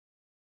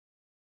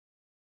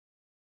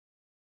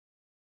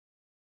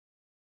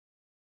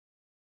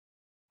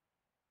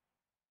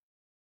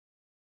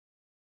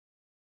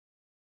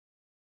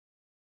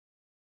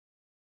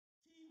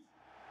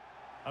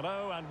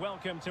Hello and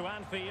welcome to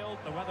Anfield.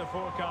 The weather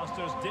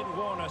forecasters did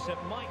warn us it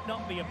might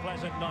not be a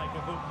pleasant night for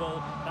football.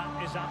 That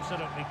is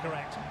absolutely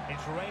correct.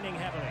 It's raining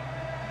heavily.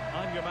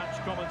 I'm your match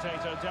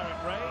commentator,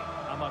 Derek Ray,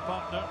 and my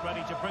partner,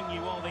 ready to bring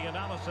you all the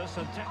analysis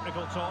and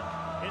technical talk,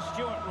 is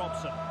Stuart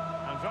Robson.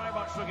 I'm very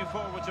much looking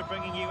forward to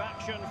bringing you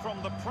action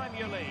from the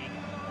Premier League.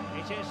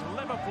 It is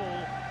Liverpool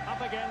up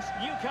against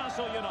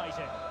Newcastle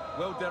United.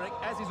 Well, Derek,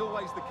 as is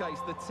always the case,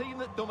 the team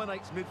that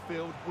dominates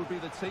midfield will be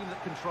the team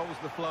that controls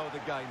the flow of the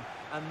game.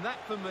 And that,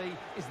 for me,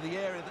 is the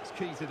area that's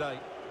key today.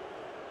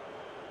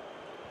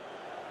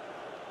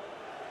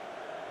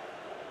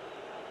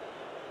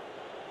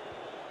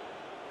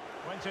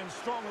 Went in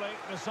strongly,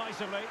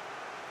 decisively.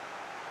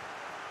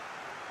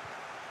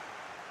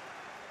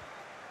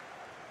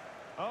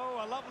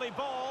 Oh, a lovely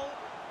ball.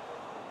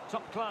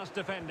 Top-class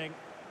defending.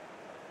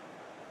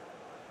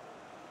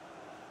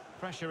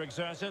 Pressure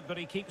exerted, but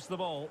he keeps the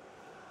ball.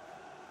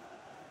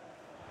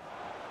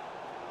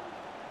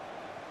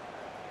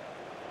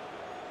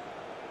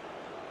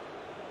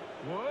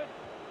 Wood.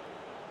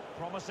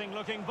 Promising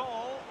looking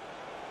ball.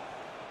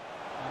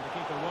 And the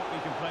keeper won't be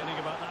complaining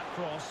about that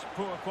cross.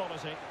 Poor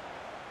quality.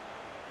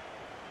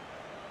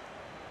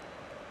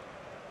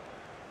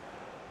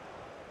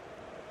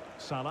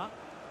 Salah.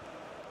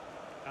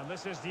 And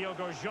this is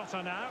Diogo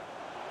Jota now.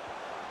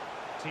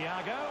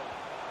 Thiago.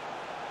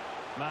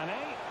 Mane.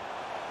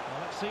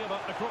 Well, let's see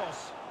about the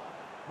cross.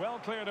 Well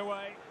cleared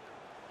away.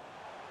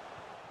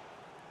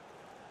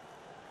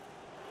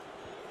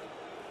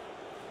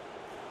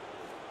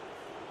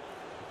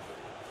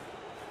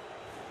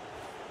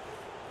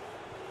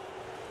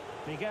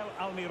 Miguel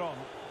Almiron.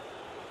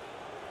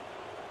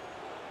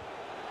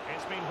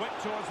 It's been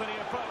whipped towards the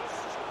near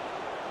post.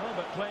 Oh,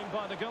 but claimed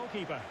by the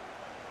goalkeeper.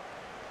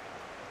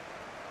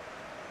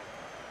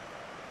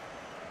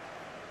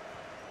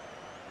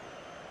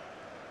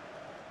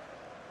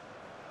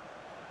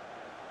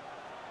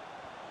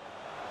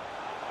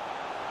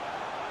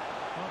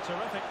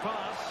 Terrific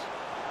pass.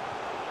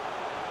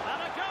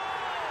 And a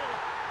goal!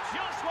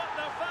 Just what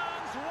the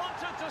fans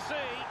wanted to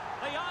see.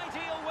 The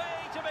ideal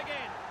way to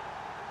begin.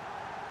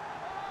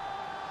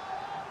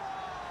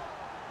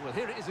 Well,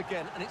 here it is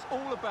again, and it's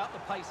all about the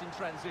pace in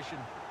transition.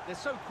 They're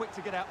so quick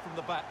to get out from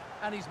the back,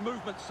 and his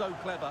movement's so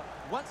clever.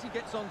 Once he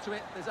gets onto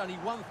it, there's only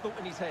one thought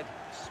in his head.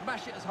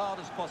 Smash it as hard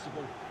as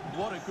possible.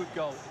 What a good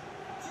goal.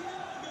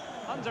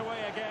 Underway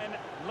again.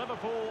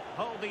 Liverpool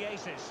hold the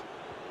aces.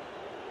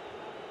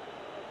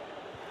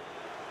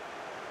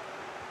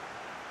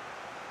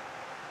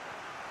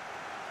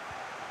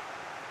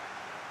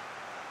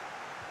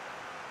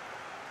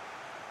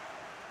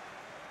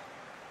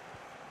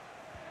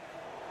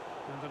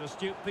 And an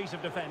astute piece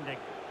of defending.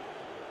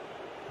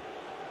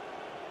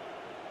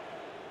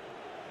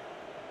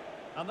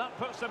 And that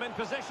puts them in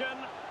position.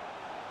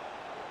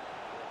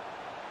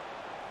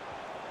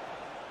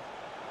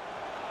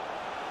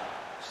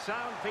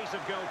 Sound piece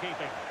of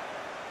goalkeeping.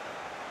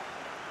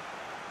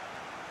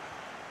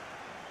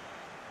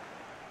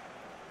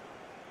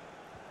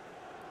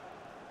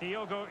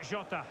 Diogo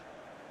Jota.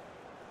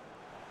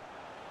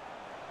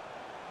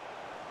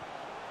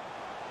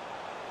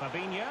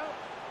 Fabinho.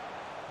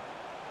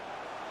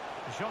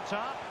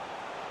 Jota.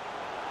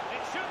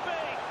 It should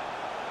be.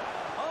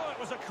 Oh, it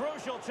was a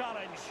crucial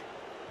challenge.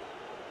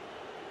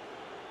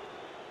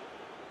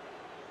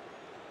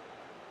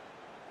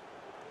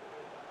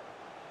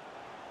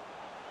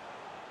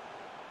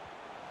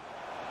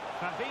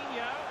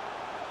 Fabinho.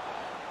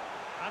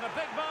 And a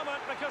big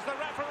moment because the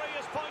referee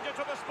has pointed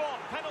to the spot.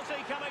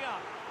 Penalty coming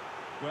up.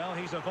 Well,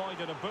 he's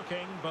avoided a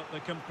booking, but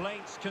the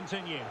complaints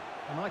continue.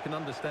 And I can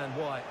understand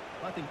why.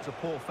 I think it's a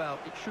poor foul.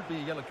 It should be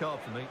a yellow card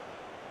for me.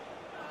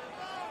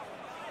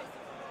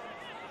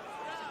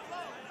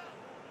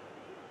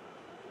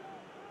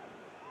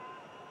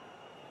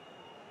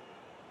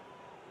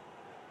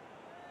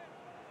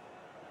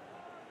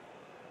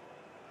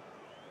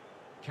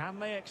 Can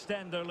they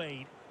extend their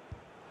lead?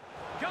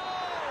 Goal!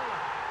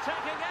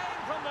 Taking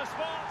aim from the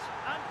spot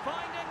and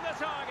finding the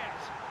target.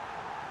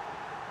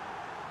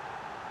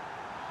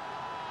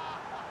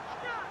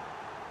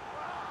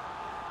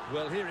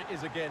 Well, here it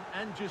is again,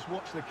 and just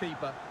watch the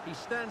keeper. He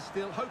stands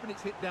still, hoping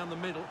it's hit down the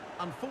middle.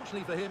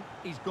 Unfortunately for him,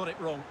 he's got it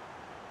wrong.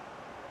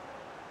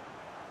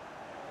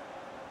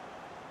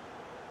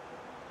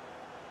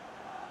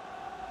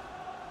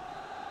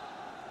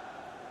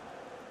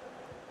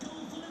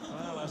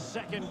 Well, a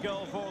second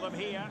goal for them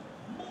here.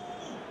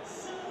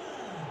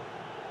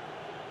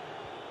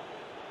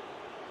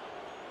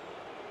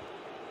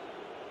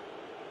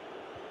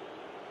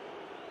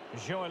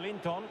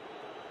 Joelinton.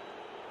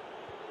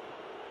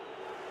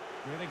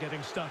 Really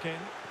getting stuck in.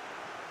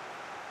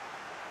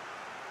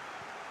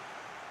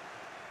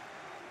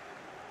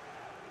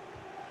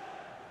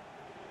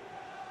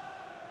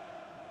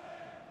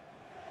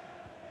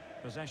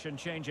 Possession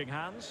changing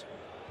hands.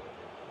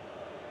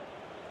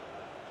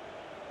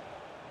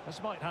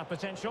 This might have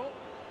potential.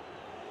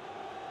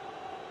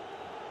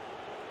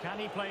 Can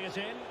he play it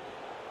in?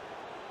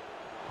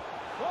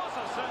 What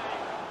a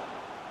save!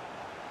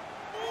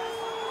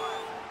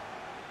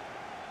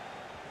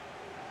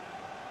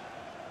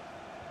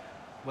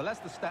 Well, as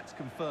the stats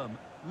confirm,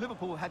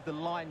 Liverpool had the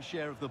lion's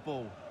share of the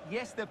ball.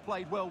 Yes, they've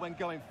played well when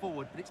going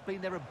forward, but it's been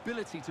their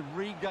ability to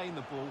regain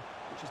the ball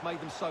which has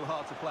made them so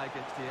hard to play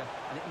against here,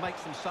 and it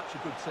makes them such a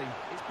good team.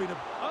 It's been a...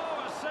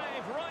 Oh, a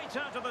save right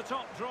out of the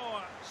top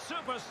drawer.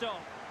 Super stop.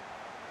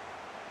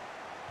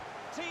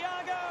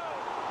 Thiago!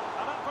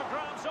 And up for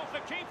grabs off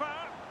the keeper.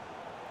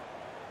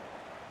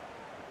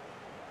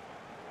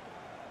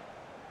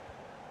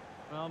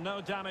 Well,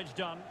 no damage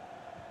done.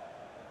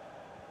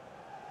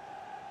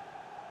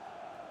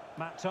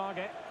 Matt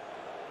Target.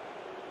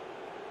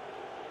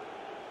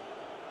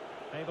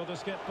 Able to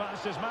skip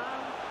past his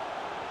man.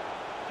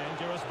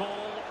 Dangerous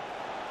ball.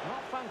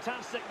 Not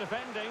fantastic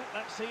defending.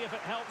 Let's see if it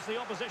helps the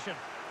opposition.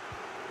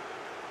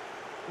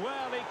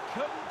 Well, he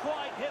couldn't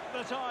quite hit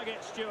the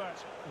target,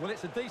 Stuart. Well,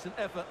 it's a decent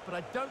effort, but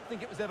I don't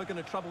think it was ever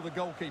going to trouble the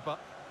goalkeeper.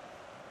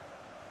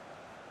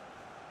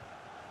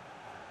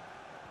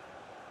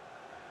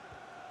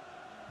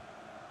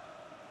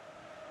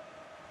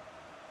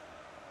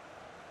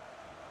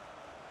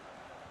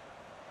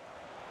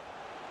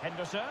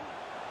 Henderson.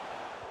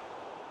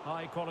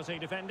 High quality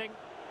defending.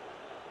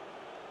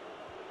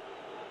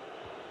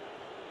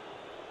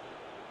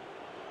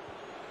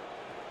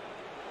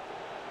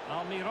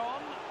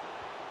 Almiron.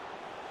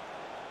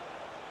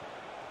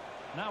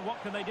 Now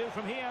what can they do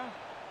from here?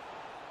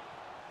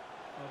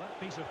 Well, that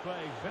piece of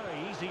play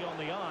very easy on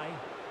the eye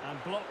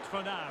and blocked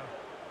for now.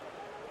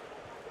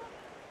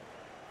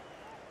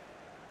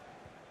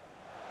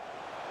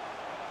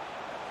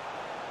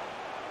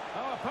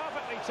 Oh, a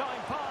perfectly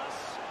timed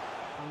pass.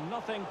 And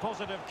nothing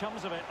positive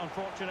comes of it,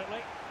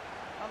 unfortunately.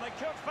 And they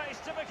could face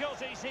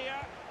difficulties here.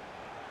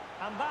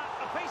 And that,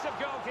 a piece of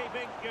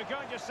goalkeeping you're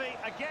going to see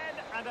again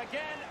and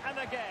again and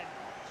again.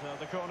 So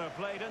the corner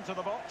played into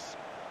the box.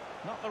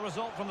 Not the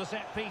result from the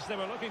set piece they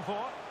were looking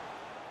for.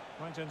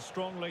 Went in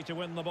strongly to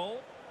win the ball.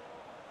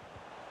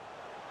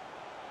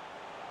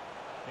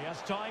 He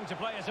has time to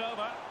play it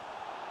over.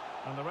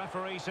 And the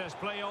referee says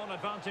play on,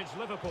 advantage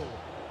Liverpool.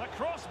 The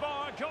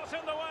crossbar got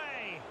in the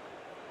way.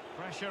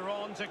 Pressure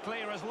on to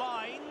clear his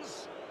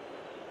lines.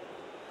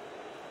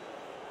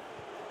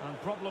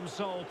 And problem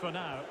solved for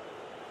now.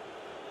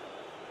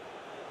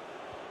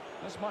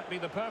 This might be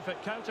the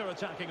perfect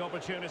counter-attacking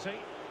opportunity.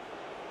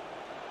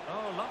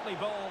 Oh, lovely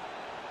ball.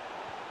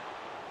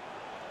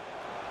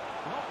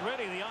 Not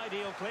really the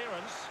ideal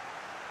clearance.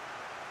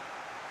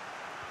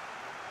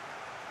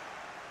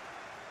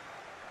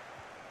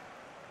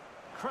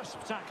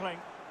 Crisp tackling.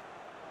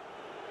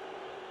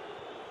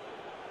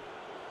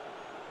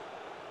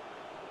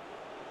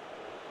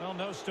 Well,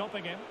 no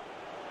stopping him.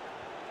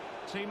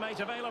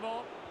 Teammate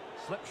available.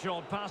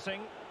 Slipshod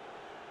passing.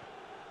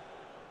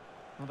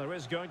 Well, there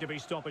is going to be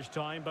stoppage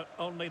time, but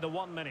only the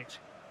 1 minute.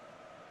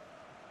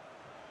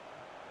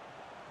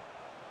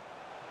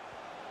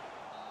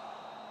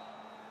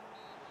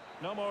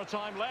 No more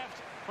time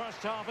left. First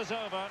half is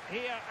over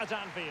here at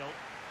Anfield.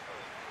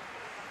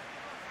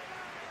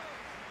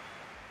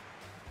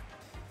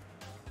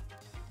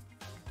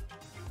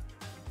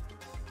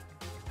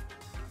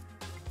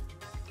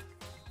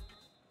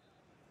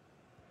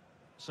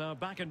 So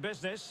back in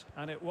business,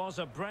 and it was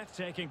a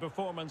breathtaking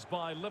performance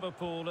by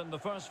Liverpool in the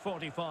first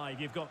 45,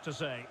 you've got to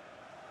say.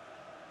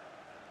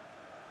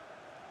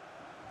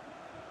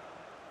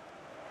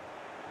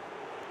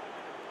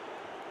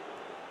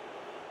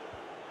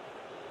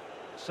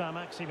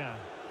 Saint-Maximin.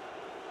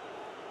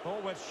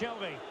 Ball with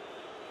Shelby.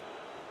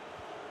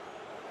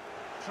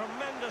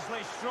 Tremendously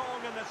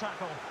strong in the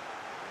tackle.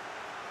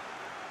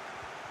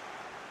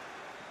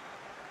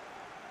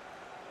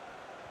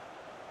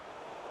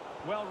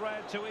 Well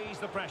read to ease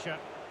the pressure.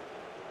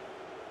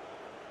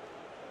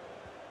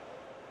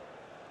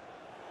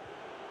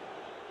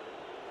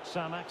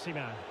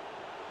 Saint-Maximin.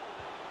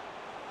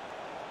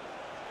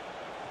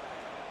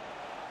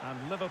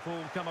 And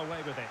Liverpool come away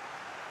with it.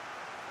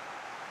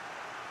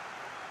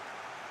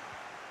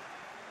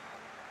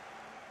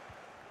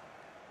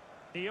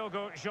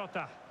 Diogo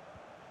Jota.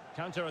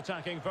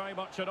 Counter-attacking, very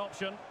much an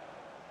option.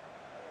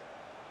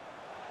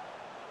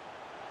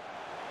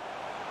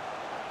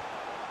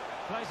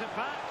 Plays it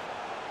back.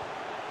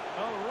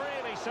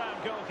 Oh, really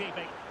sound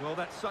goalkeeping. Well,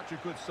 that's such a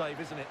good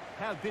save, isn't it?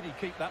 How did he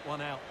keep that one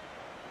out?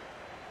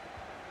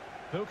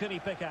 Who can he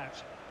pick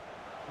out?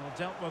 Well,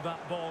 dealt with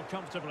that ball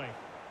comfortably.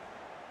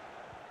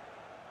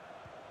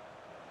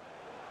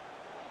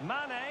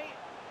 Mane.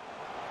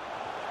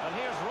 And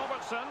here's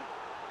Robertson.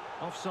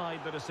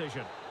 Offside the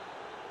decision.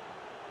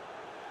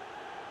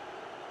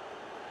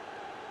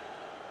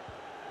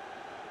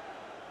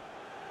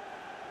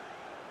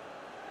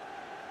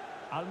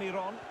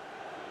 Almiron.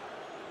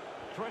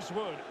 Chris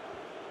Wood.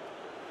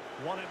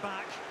 Won it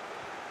back.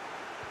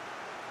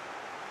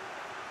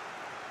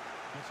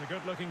 It's a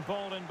good-looking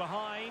ball in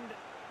behind.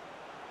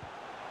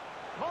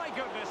 My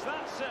goodness,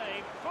 that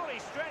save. Fully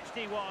stretched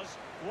he was.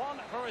 One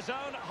for his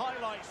own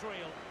highlights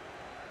reel.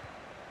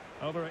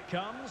 Over it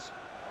comes.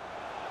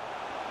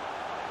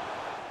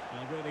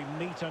 And really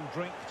meat and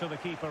drink to the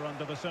keeper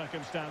under the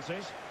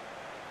circumstances.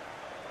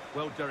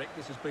 Well, Derek,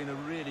 this has been a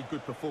really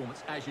good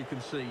performance, as you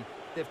can see.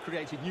 They've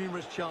created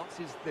numerous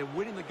chances, they're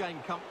winning the game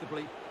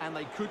comfortably, and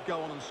they could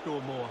go on and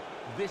score more.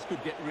 This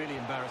could get really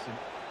embarrassing.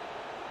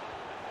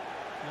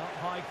 Not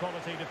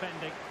high-quality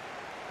defending.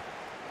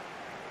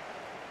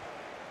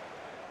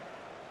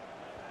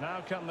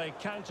 Now can they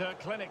counter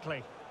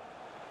clinically?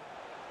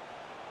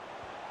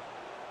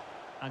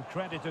 And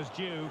credit is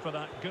due for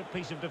that good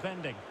piece of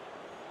defending.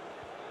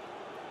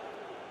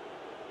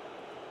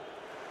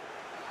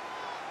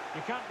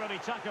 You can't really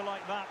tackle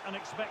like that and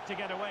expect to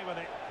get away with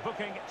it.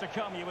 Booking to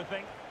come, you would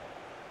think.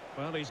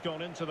 Well, he's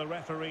gone into the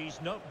referee's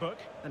notebook.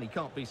 And he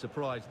can't be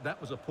surprised. That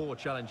was a poor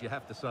challenge, you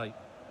have to say.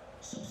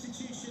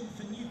 Substitution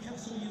for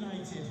Newcastle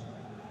United.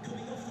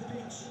 Coming off the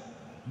pitch,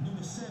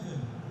 number 7,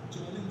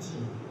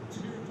 Joelinton, to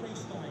be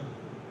replaced by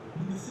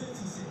number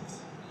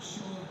 36,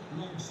 Sean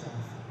Longstaff.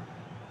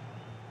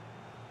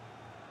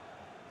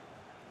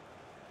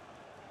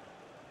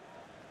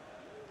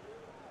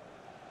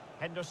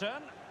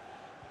 Henderson.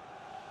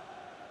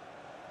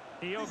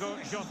 Diogo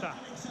Jota.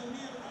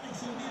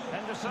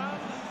 Henderson.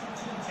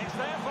 It's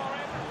there for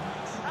him.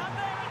 And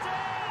there it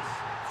is!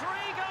 3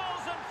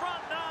 goals in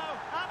front now.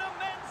 An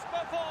immense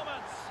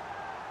performance.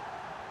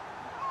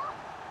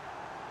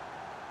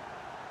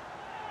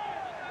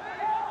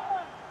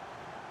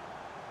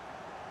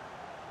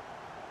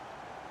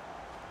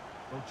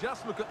 Well,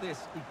 just look at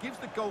this. He gives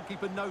the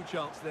goalkeeper no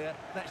chance there.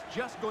 That's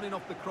just gone in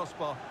off the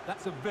crossbar.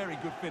 That's a very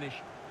good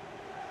finish.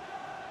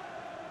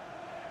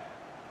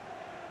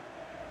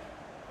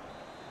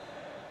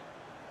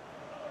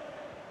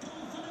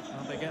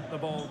 And they get the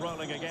ball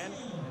rolling again.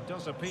 It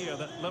does appear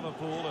that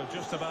Liverpool are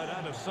just about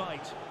out of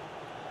sight.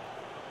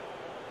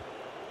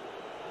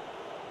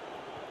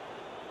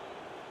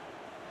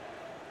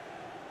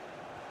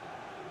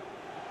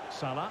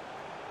 Salah.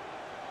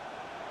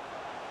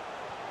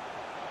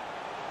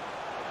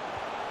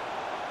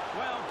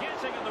 Well,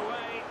 getting in the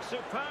way.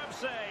 Superb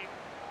save.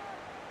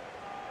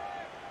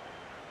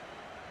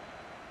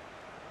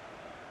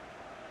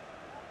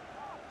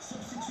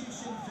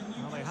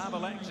 Well, they have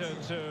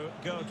elected to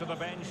go to the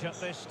bench at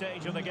this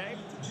stage of the game.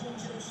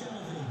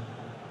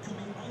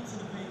 Coming onto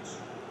the pitch,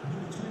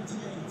 number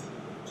 28,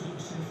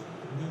 Joseph.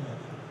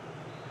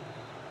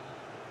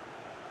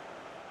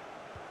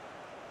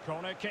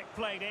 Corner kick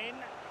played in.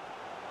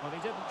 Well,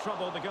 he didn't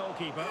trouble the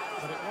goalkeeper,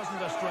 but it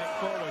wasn't a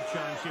straightforward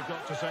chance, you've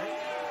got to say.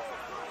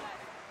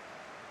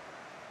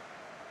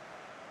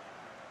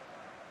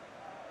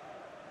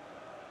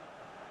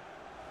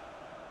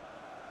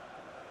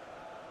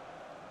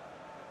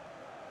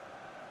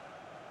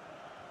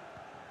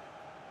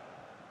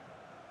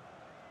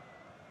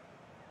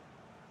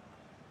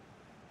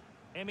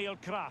 Emil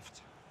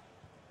Kraft.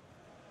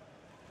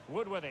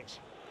 Wood with it.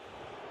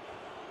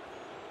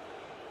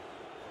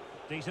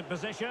 Decent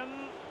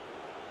position.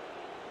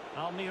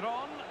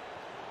 Almiron.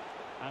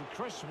 And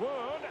Chris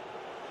Wood.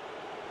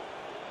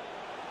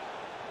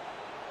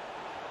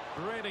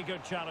 Really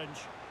good challenge.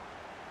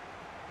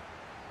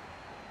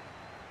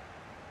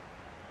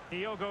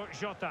 Diogo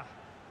Jota.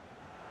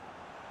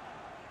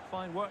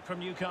 Fine work from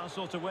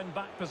Newcastle to win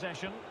back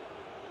possession.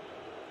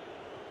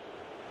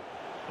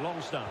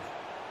 Longstaff.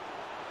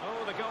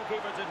 Oh, the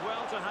goalkeeper did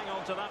well to hang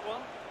on to that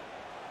one.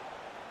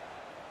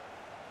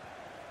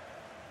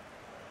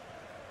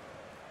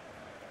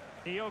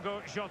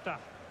 Diogo Jota.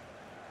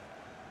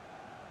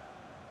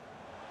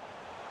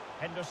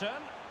 Henderson.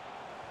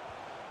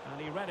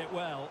 And he read it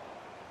well.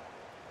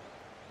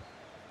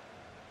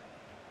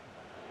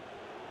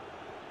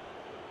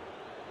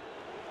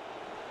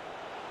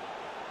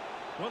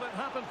 Will it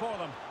happen for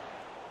them?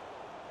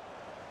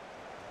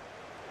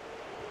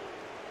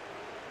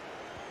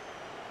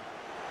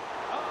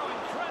 Oh,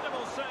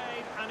 incredible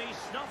save, and he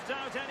snuffed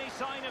out any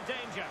sign of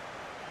danger.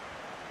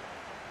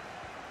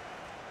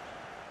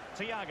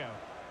 Thiago.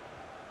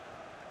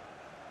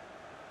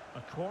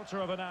 A quarter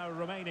of an hour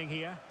remaining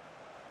here.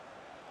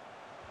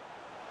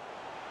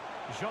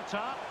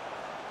 Jota.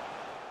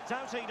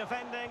 Doughty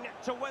defending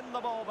to win the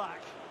ball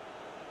back.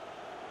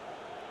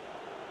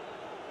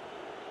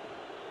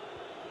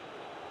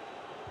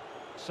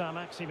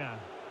 Saint-Maximin.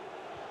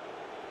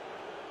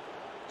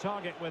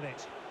 Target with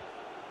it.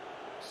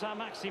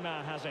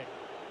 Saint-Maximin has it.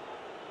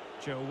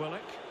 Joe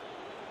Willock.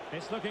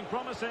 It's looking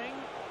promising,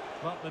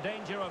 but the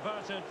danger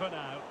averted for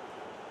now.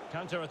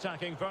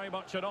 Counter-attacking very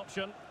much an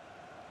option.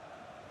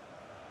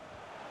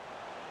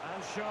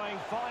 And showing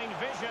fine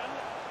vision.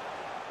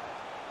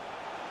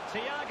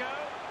 Thiago.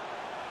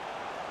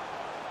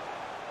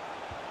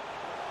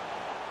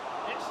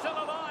 It's still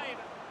alive.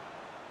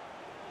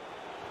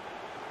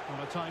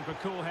 Well, a time for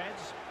cool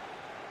heads.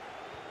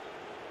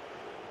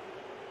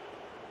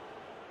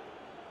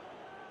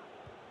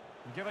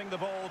 Giving the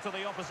ball to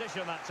the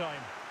opposition that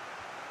time.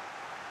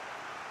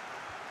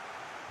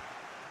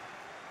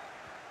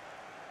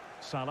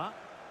 Salah.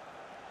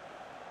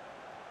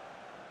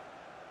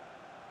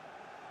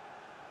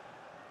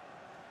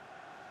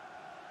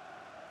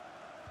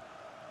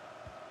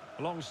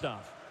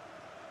 Longstaff.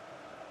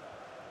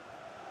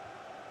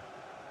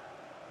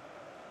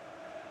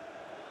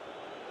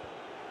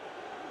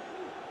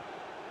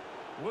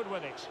 Wood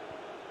with it.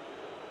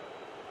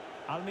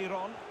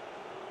 Almiron.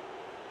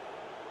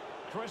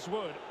 Chris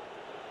Wood.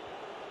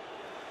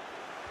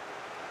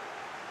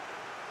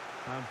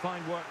 And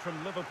fine work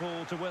from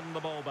Liverpool to win the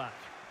ball back.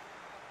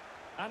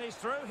 And he's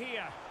through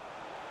here.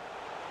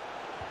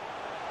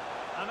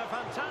 And a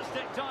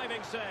fantastic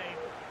diving save.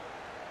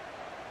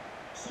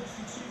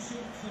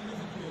 Substitution for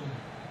Liverpool.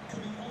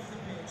 Coming off the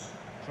pitch.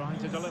 Trying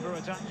to deliver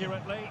it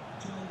accurately.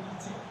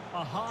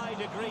 A high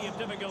degree of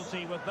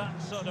difficulty with that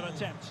sort of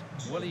attempt.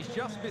 Well, he's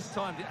just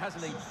mistimed it,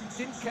 hasn't he?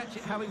 Didn't catch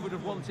it how he would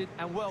have wanted,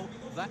 and well,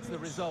 that's the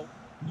result.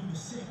 Number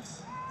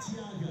 6,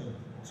 Thiago,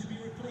 to be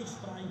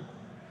replaced by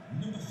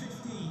number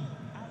 15,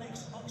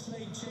 Alex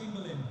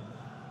Oxlade-Chamberlain.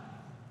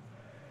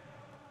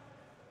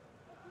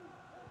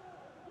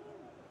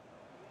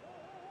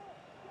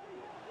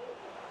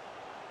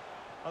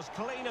 As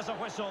clean as a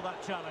whistle,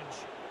 that challenge.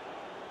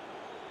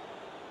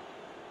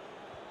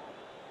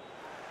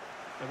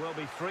 There will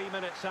be 3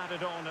 minutes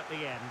added on at the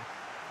end.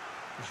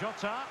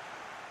 Jota.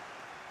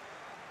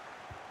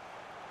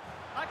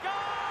 A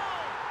goal!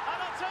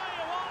 And I'll tell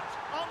you what,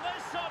 on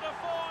this sort of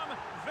form,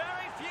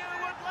 very few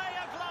would lay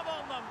a glove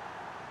on them.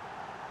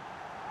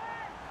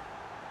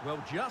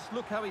 Well, just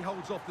look how he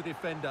holds off the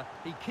defender.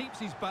 He keeps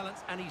his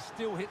balance and he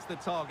still hits the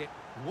target.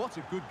 What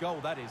a good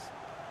goal that is.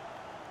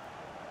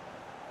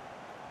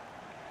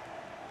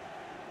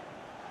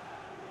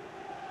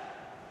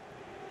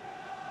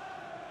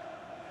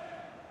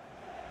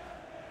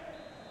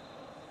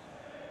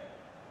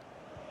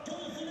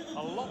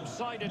 A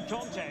lopsided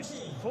contest,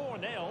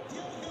 4-0.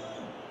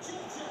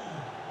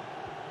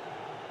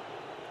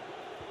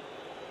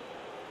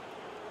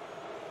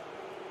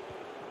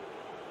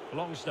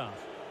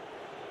 Longstaff.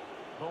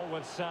 Ball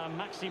with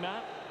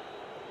Maximin.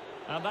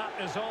 And that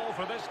is all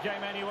for this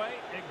game anyway.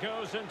 It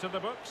goes into the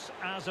books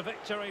as a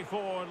victory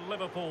for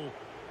Liverpool.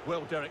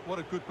 Well, Derek, what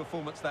a good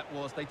performance that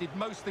was. They did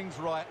most things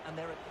right and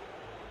they're...